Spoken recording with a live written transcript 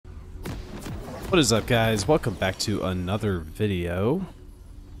What is up, guys? Welcome back to another video.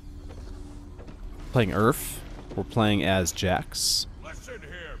 Playing URF. We're playing as Jax. Listen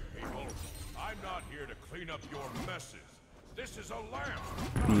here, people. I'm not here to clean up your messes. This is a lamp.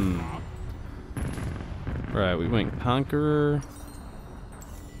 Right, we went Conqueror,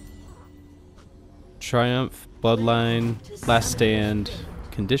 Triumph, Bloodline, Last Stand,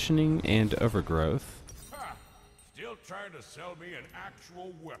 Conditioning, and Overgrowth. Ha! Still trying to sell me an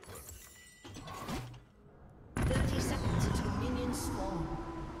actual weapon. 30 seconds until minions spawn.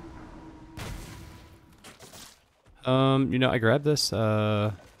 I grabbed this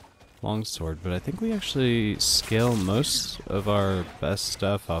longsword, but I think we actually scale most of our best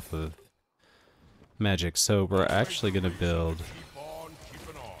stuff off of magic, so we're actually going to build... Keep on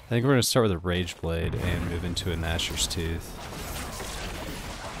keeping on. I think we're going to start with a Rage Blade and move into a Gnasher's Tooth.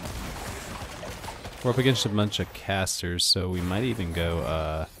 We're up against a bunch of casters, so we might even go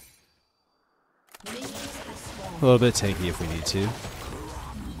a little bit tanky if we need to.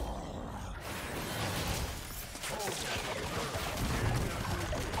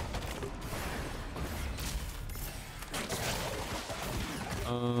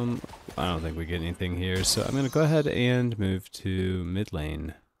 I don't think we get anything here, so I'm going to go ahead and move to mid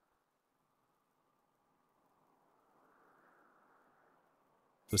lane.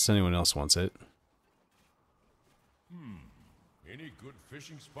 Unless anyone else wants it. Any good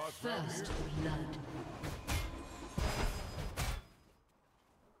fishing spots around here? First blood.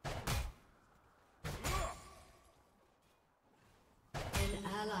 An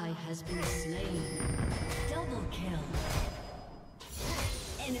ally has been slain. Double kill.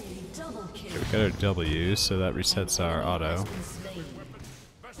 Enemy double kill. We got our W, so that resets our auto. Has been slain.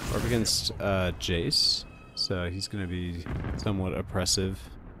 We're up against Jace, so he's going to be somewhat oppressive.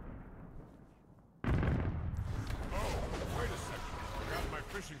 Wait a second. Forgot my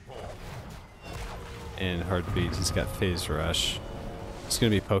fishing pole. And hard to beat, he's got Phase Rush. He's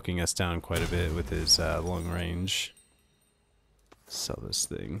going to be poking us down quite a bit with his long range. Sell this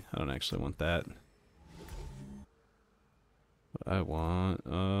thing. I don't actually want that. What I want,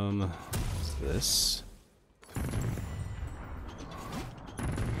 is this.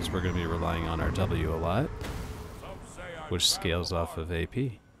 Because we're going to be relying on our W a lot, Some say I'm which scales off of AP.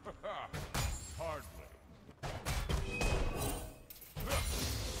 hardly.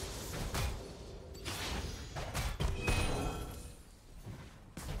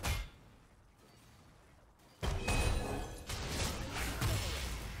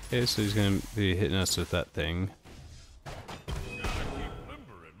 Okay, so he's going to be hitting us with that thing. Gotta keep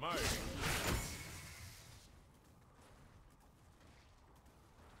limber in my age.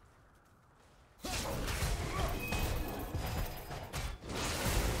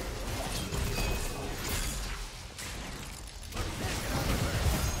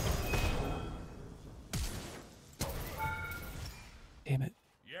 Damn it.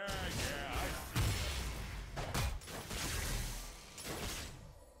 Yeah, I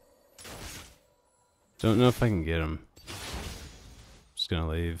Don't know if I can get him. Just gonna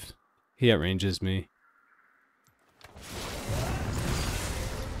leave. He outranges me.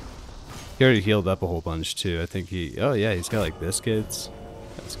 He already healed up a whole bunch too. I think he... Oh yeah, he's got like biscuits.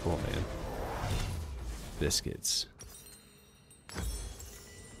 That's cool, man. Biscuits. A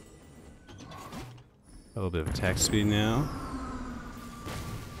little bit of attack speed now.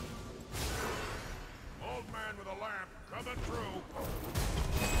 Old man with a lamp coming through.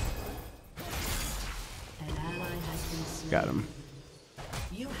 An ally has been slain. Got him.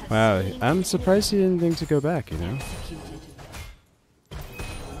 You have Wow, slain I'm an surprised he didn't think to go back, you know? enemy executed.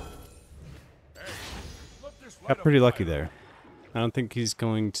 Let this light Got a pretty lucky fire. there. I don't think he's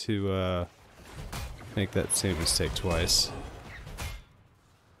going to make that same mistake twice.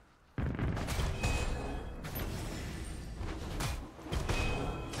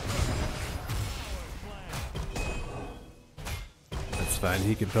 That's fine,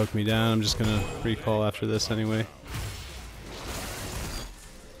 he can poke me down. I'm just gonna recall after this anyway.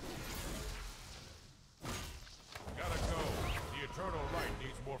 Gotta go. The eternal light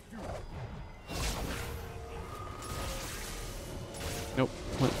needs more fuel. Nope,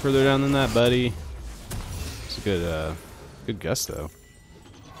 went further down than that, buddy. It's a good, good guess though.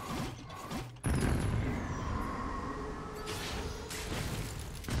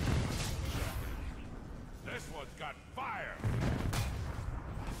 This one's got fire.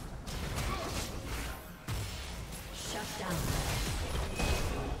 Shut down.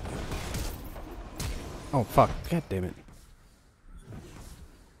 Oh fuck, god damn it.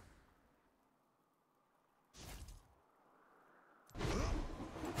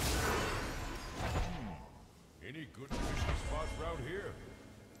 Any good fishing spots around here?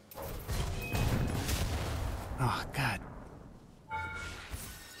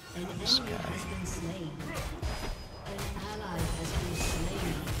 This enemy guy. has been slain. An ally has been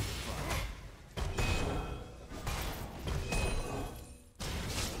slain.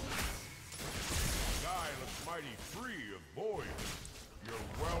 Sky looks mighty free of voids. You're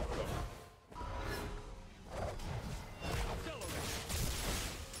welcome.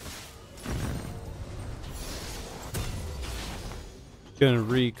 Gonna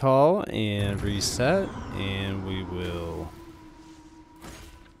recall and reset, and we will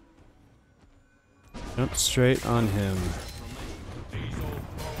jump straight on him. These old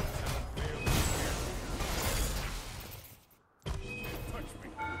bones haven't failed me yet. Touch me.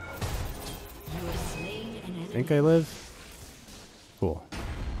 You have slain an enemy. Think I live? Cool.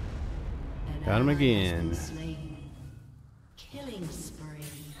 An Got him ally has again. been slain. Killing spree.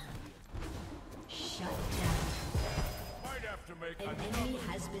 Shut down. Might have to make An another. enemy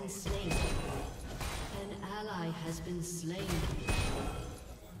has been slain. An ally has been slain.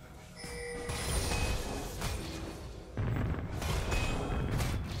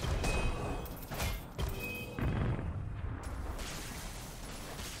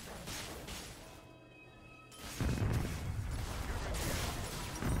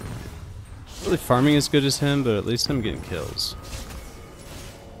 Really farming as good as him, but at least I'm getting kills.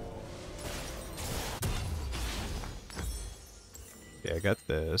 Okay, I got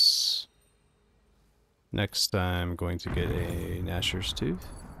this. Next I'm going to get a Gnasher's Tooth.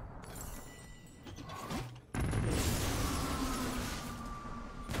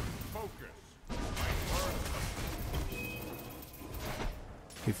 Focus.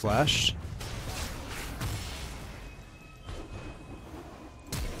 He flashed.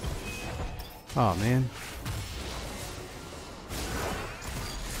 Oh man.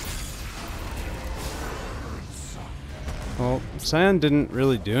 Well, Scion didn't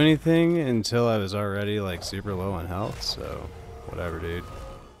really do anything until I was already like super low on health, so whatever, dude.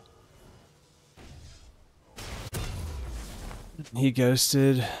 He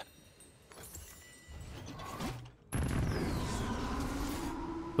ghosted. A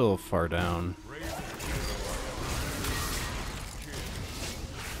little far down.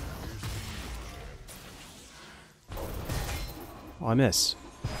 Oh, I miss.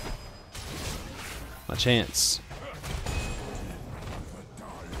 My chance.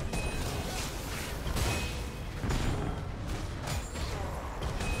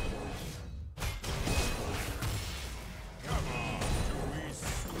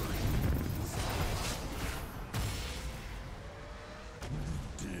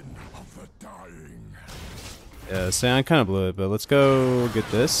 Yeah, Scion kind of blew it, but let's go get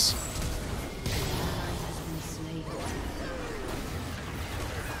this.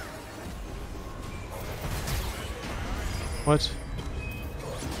 What?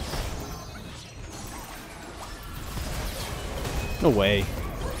 No way.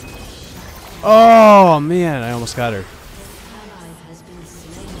 Oh man, I almost got her. Ally has been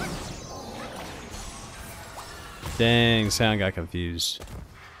slain. Dang, Scion got confused.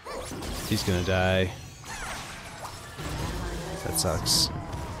 He's gonna die. That sucks.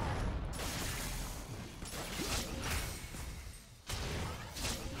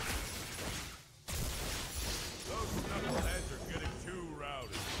 Those knuckleheads are getting too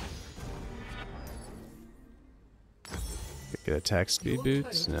rowdy. Get attack speed Your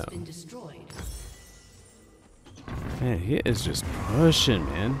boots? turret No. has been destroyed. Man, he is just pushing,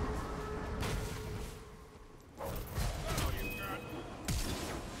 man.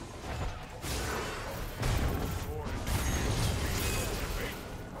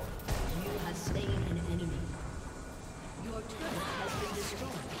 You have slain an enemy. Your turret has been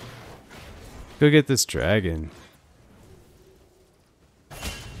destroyed. Go get this dragon.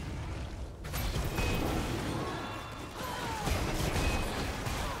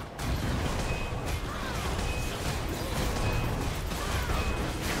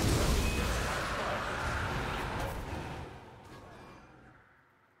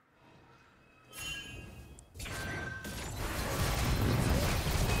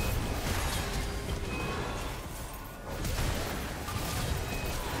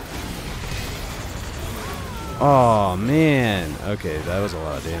 Oh man. Okay, that was a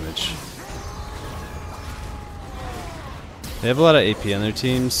lot of damage. They have a lot of AP on their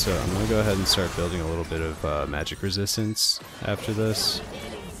team, so I'm gonna go ahead and start building a little bit of magic resistance after this.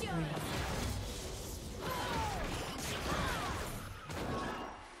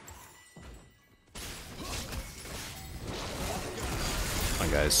 Come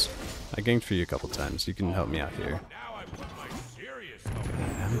on, guys. I ganked for you a couple times. You can help me out here. Now I put my serious focus.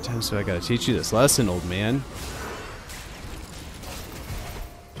 How many times do I gotta teach you this lesson, old man?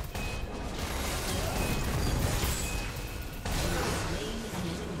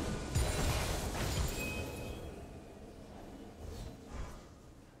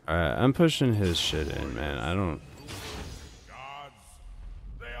 Alright, I'm pushing his shit in, man. I don't... Gods,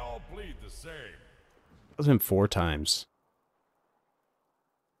 they all bleed the same. That was him 4 times.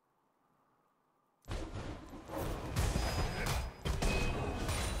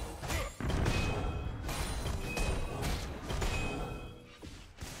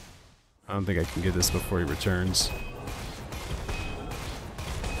 I don't think I can get this before he returns.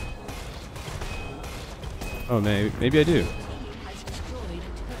 Oh, maybe I do. Has destroyed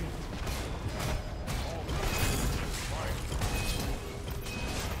a turret.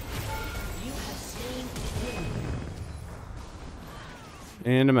 You have slain an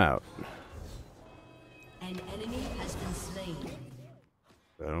enemy. And I'm out. An enemy has been slain.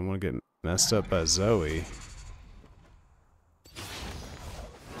 I don't want to get messed up by Zoe.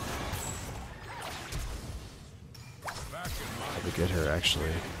 Probably get her,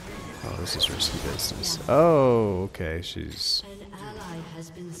 actually. Oh, this is risky business. Oh, okay. She's An ally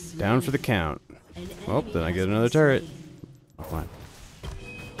has been slain. down for the count. An Oh, enemy then I has get been another turret. slain. Oh, fine.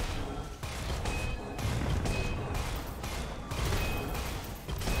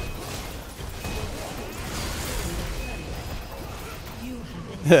 You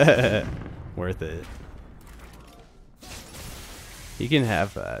have been Worth it. He can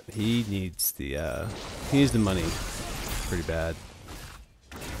have that. He needs the money pretty bad.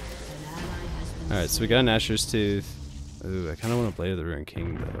 an ally has been Alright, so we got an Asher's Tooth. Ooh, I kinda want to Blade of the Ruined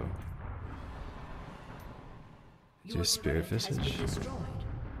King though. Do Your a Spirit turret has been Visage. destroyed.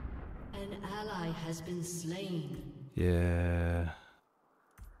 An ally has been slain. Yeah.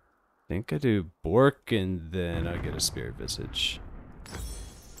 I think I do Bork and then I get a Spirit Visage.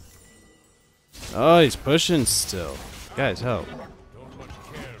 Oh, he's pushing still. Guys, help. Don't much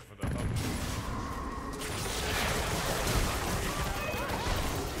care for the hub.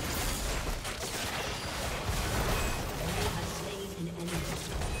 You have slain an enemy.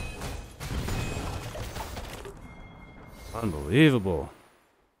 Unbelievable.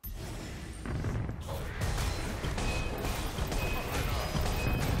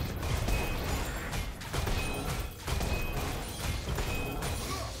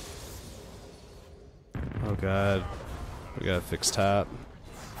 Oh god. We gotta fix top.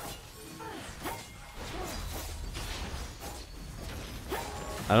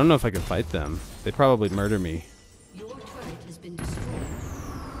 I don't know if I can fight them. They'd probably murder me. Your turret has been destroyed.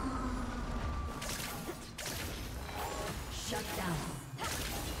 Shut down.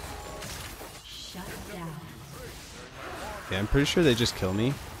 Shut down. Yeah, I'm pretty sure they just kill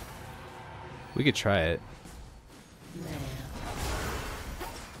me. We could try it.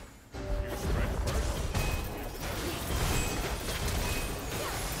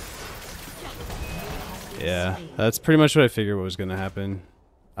 Yeah, that's pretty much what I figured what was gonna happen.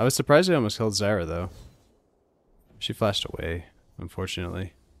 I was surprised I almost killed Zyra though. She flashed away,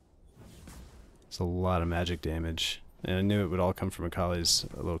 unfortunately. It's a lot of magic damage. And I knew it would all come from Akali's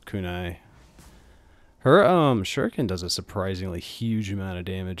little kunai. Her shuriken does a surprisingly huge amount of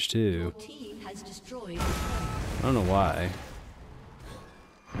damage too. Your team has destroyed a turret. I don't know why.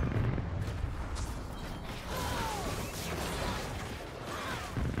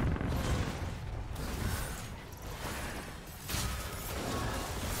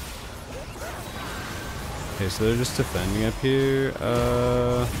 Okay, so they're just defending up here.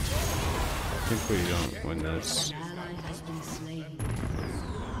 I think we don't win this. An ally has been slain.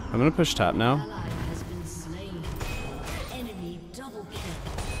 I'm gonna push top now. Ally has been slain. Enemy double kill.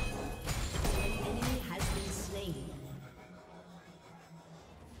 An enemy has been slain.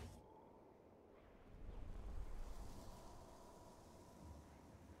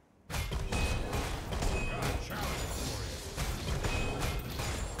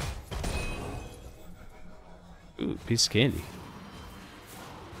 Ooh, piece of candy.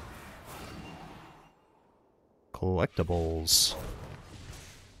 Collectibles.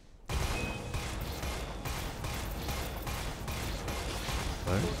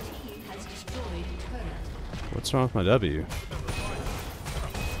 What? Team has destroyed a turret. What's wrong with my W? Did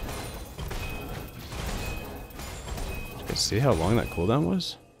you guys see how long that cooldown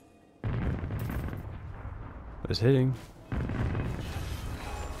was? I was hitting.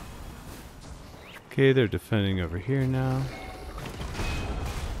 Okay, they're defending over here now.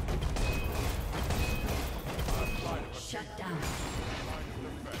 Shut down.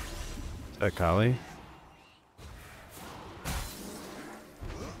 Is that Kali?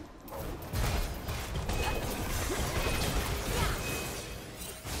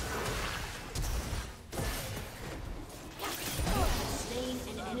 Slain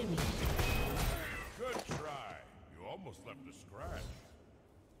an enemy. Good try. You almost left a scratch.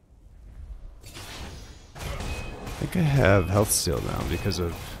 I think I have health steal now because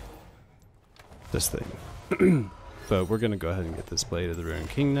of this thing. But we're gonna go ahead and get this Blade of the Ruined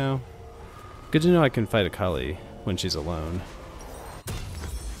King now. Good to know I can fight Akali when she's alone.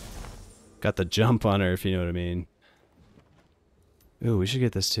 Got the jump on her, if you know what I mean. Ooh, we should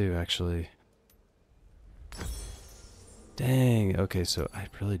get this too, actually. Dang, okay, so I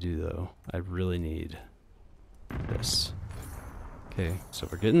really do, though. I really need this. Okay, so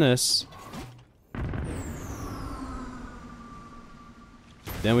we're getting this.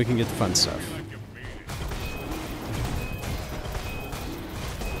 Then we can get the fun stuff.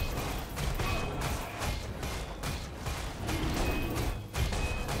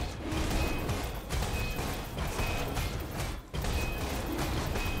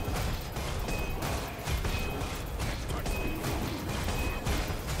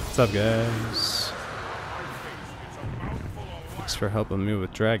 What's up, guys? Thanks for helping me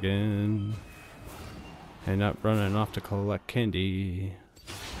with Dragon. And not running off to collect candy.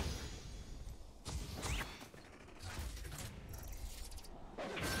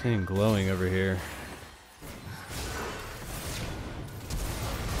 Getting glowing over here.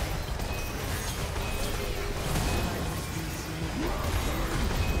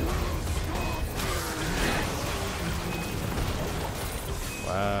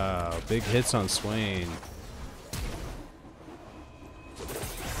 Wow, big hits on Swain.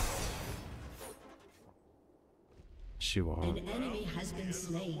 She won't. An enemy has been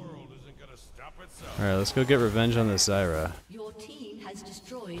slain. Alright, let's go get revenge on this Zyra. Your team has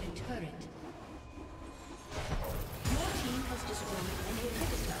destroyed a turret. Your team has destroyed an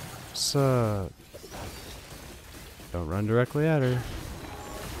inhibitor. What's up? Don't run directly at her. Your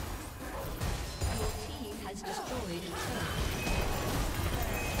team has destroyed a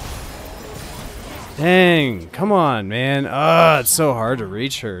turret. Dang, come on, man. It's so hard to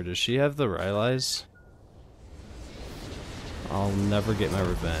reach her. Does she have the Rylai's? I'll never get my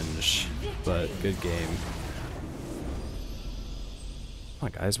revenge, but good game. Come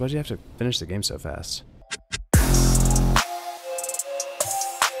on, guys, why'd you have to finish the game so fast?